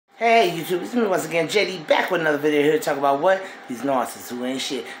Hey YouTube, it's me once again, JD, back with another video here to talk about what? These narcissists who ain't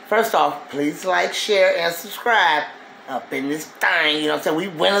shit. First off, please like, share, and subscribe up in this thing. You know what I'm saying? We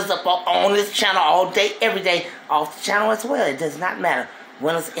winners up on this channel all day, every day, off the channel as well. It does not matter.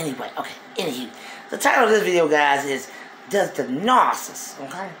 Winners anyway. Okay, anywho. The title of this video, guys, is Does the Narcissist,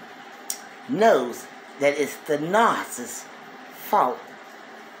 okay, knows that it's the narcissist's fault?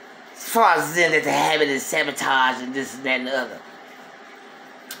 As far as then that the habit is sabotage and this and that and the other.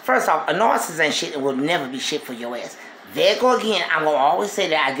 First off, a narcissist ain't shit and will never be shit for your ass. There go again. I'm going to always say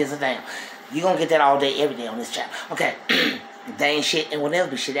that I give a damn. You're going to get that all day, every day on this channel. Okay. They ain't shit and will never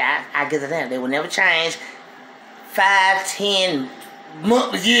be shit. I give a damn. They will never change. 5, 10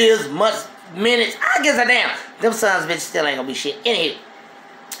 months, years, months, minutes. I give a damn. Them sons of bitches still ain't going to be shit. Anyway,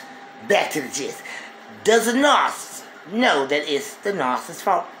 back to the gist. Does a narcissist know that it's the narcissist's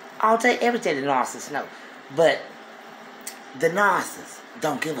fault? All day, every day the narcissist know. But the narcissist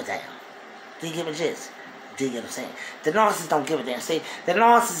don't give a damn. Do you give a gist? Do you get what I'm saying? The narcissist don't give a damn. See, the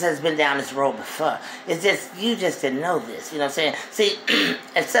narcissist has been down this road before. It's just, you just didn't know this. You know what I'm saying? See,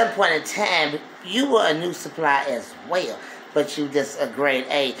 at some point in time, you were a new supply as well. But you just a grade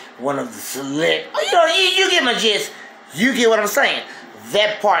A, one of the select. Oh, you know, you get my gist. You get what I'm saying.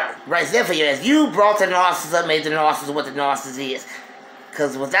 That part right there for your ass. You brought the narcissist up, made the narcissist what the narcissist is.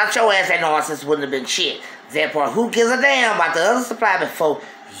 Because without your ass, that narcissist wouldn't have been shit. That part, who gives a damn about the other supply before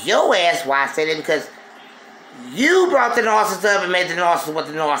your ass? Why I say that? Because you brought the narcissist up and made the narcissist what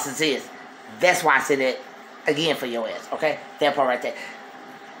the narcissist is. That's why I say that again for your ass, okay? That part right there.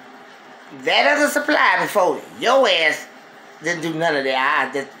 That other supply before your ass didn't do none of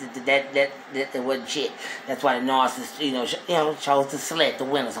that. That wasn't shit. That's why the narcissist, you know, chose to select the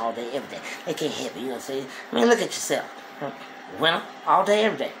winners all day, every day. They can't help it, you know what I'm saying? I mean, look at yourself. Winner all day,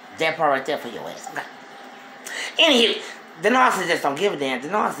 every day. That part right there for your ass, okay? Anywho, the narcissist just don't give a damn. The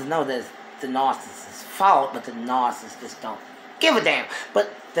narcissist know that it's the narcissist's fault, but the narcissist just don't give a damn.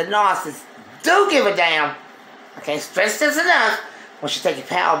 But the narcissist do give a damn. I can't stress this enough. Once you take your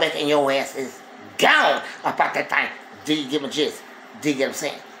power back and your ass is gone about that thing. Do you get my gist? Do you get what I'm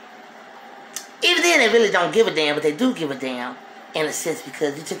saying? Even then, they really don't give a damn, but they do give a damn in a sense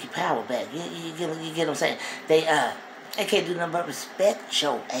because you took your power back. You get what I'm saying? They can't do nothing but respect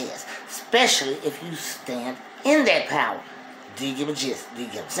your ass, especially if you stand in that power. Do you get a gist? Do you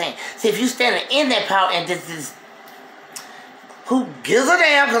get what I'm saying? See, if you standing in that power and this is who gives a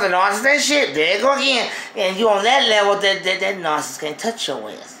damn because the narcissist ain't shit, there you go again, and you on that level that narcissist can't touch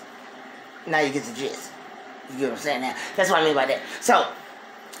your ass. Now you get the gist. You get what I'm saying now? That's what I mean by that. So,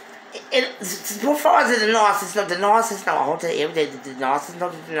 as far as the narcissist know all day, every day, the narcissist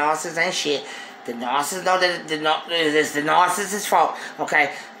know that the narcissist ain't shit. The narcissist know that it's the narcissist's fault,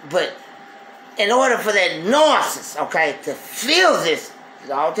 okay? But in order for that narcissist, okay, to feel this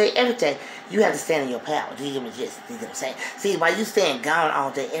all day, every day, you have to stand in your power. Do you get me gist? Do you get what I'm saying? See, while you staying gone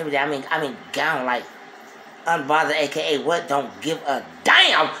all day, every day, I mean gone like unbothered, aka what? Don't give a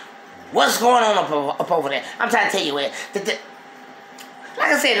damn what's going on up over there. I'm trying to tell you where.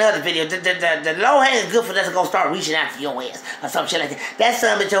 Like I said in the other video, the low hanging is good for us to go start reaching out to your ass or some shit like that. That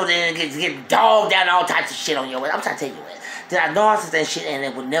son of a bitch over there get dogged down all types of shit on your ass. I'm trying to tell you that narcissist and shit and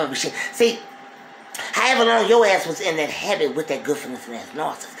it would never be shit. See, however long your ass was in that habit with that goodness and that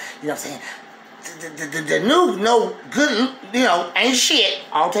narcissist, you know what I'm saying? The new, no good, you know, ain't shit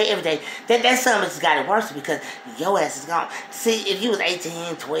all day, every day. That son of a bitch got it worse because your ass is gone. See, if you was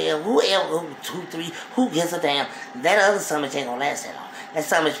 18, 12, whoever, 2, 3, who gives a damn? That other son of a bitch ain't gonna last that long. That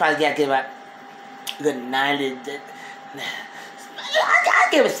son of a bitch probably got to get about good 90. I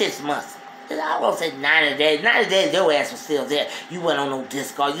give it 6 months. I won't say 90 days. 90 days, your ass was still there. You wasn't on no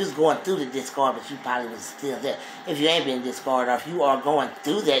discard. You was going through the discard, but you probably was still there. If you ain't been discarded, or if you are going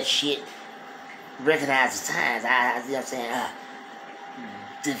through that shit, recognize the signs. You know what I'm saying?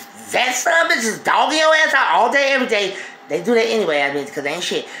 That son of a bitch is dogging your ass out all day, every day. They do that anyway, I mean, because they ain't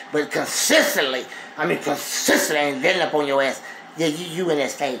shit. But consistently, and letting up on your ass. Yeah, you in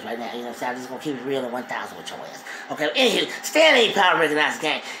that stage right now, you know what I'm saying? I'm just going to keep it real at 1,000 with your ass. Okay, anyway, stand in your power, recognize the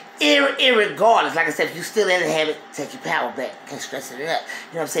game. Irregardless, like I said, if you still in the habit, take your power back. Can't stress it up. You know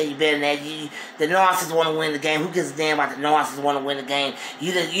what I'm saying? You better than that. The narcissist want to win the game. Who gives a damn about the narcissist want to win the game?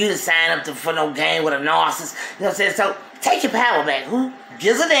 You just sign up for no game with a narcissist. You know what I'm saying? So, take your power back. Who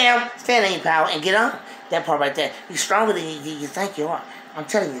gives a damn? Stand in your power and get on. That part right there. You're stronger than you think you are. I'm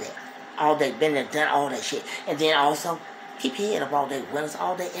telling you that. All day, been there, done all that shit. And then also, keep your head up all day. Winners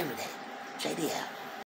all day, every day. JD out.